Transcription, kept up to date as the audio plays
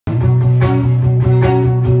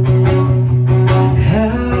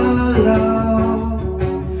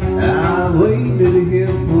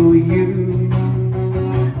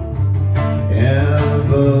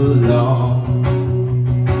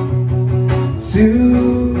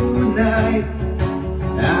Tonight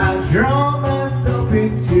I draw myself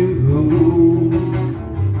into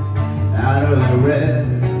out of her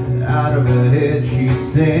red, out of her head she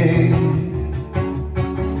sings.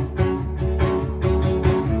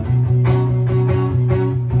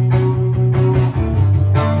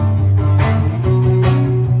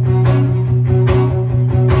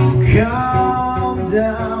 Calm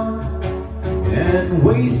down and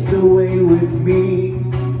waste away with me,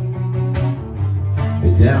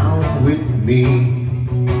 down with me.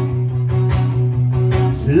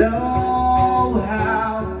 Slow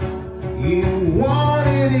how you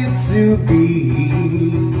wanted it to be.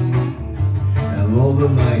 I'm over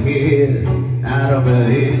my head, out of her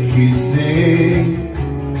head she sings.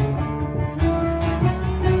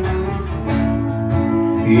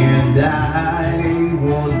 And I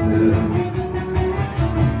wonder,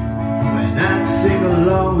 when I sing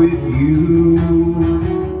along with you,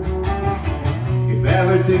 if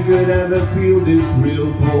everything could ever feel this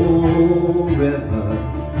real forever,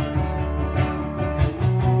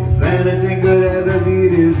 if anything could ever be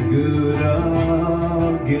this good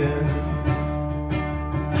again.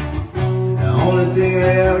 The only thing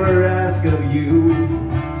I ever ask of you,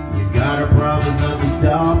 you gotta promise not to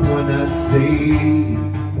stop when I say,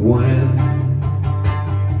 when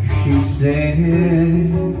she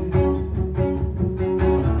sang.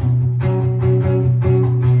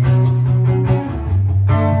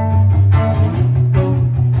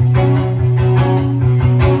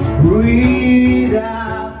 Breathe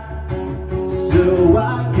out so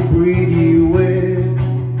I can breathe you in,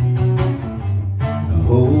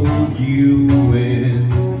 hold you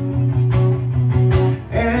in.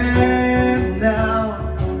 And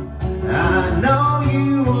now I know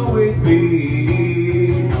you always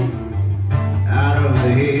be out of the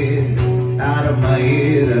head, out of my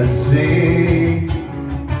head I sing.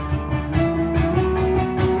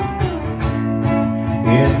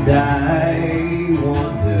 And I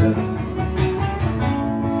wonder,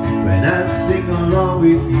 when I sing along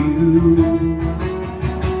with you,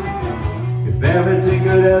 if everything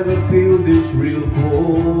could ever feel this real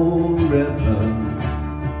forever,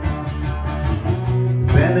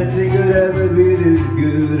 if anything could ever be this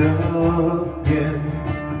good again.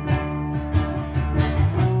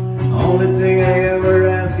 Only thing I ever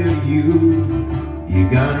ask of you, you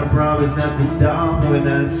gotta promise not to stop when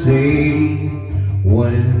I say,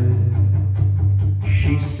 when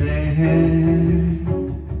she sang.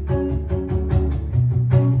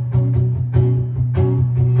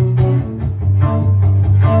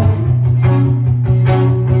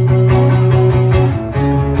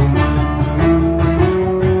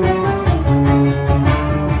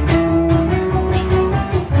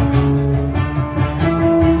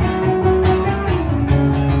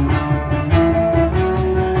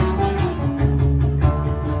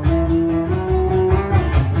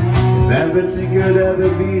 Everything could ever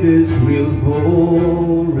be this real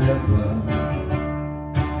forever,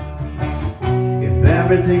 if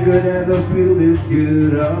everything could ever feel this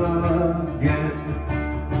good again.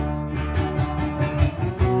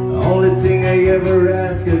 The only thing I ever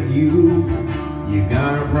ask of you, you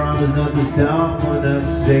gotta promise not to stop when I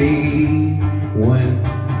say, when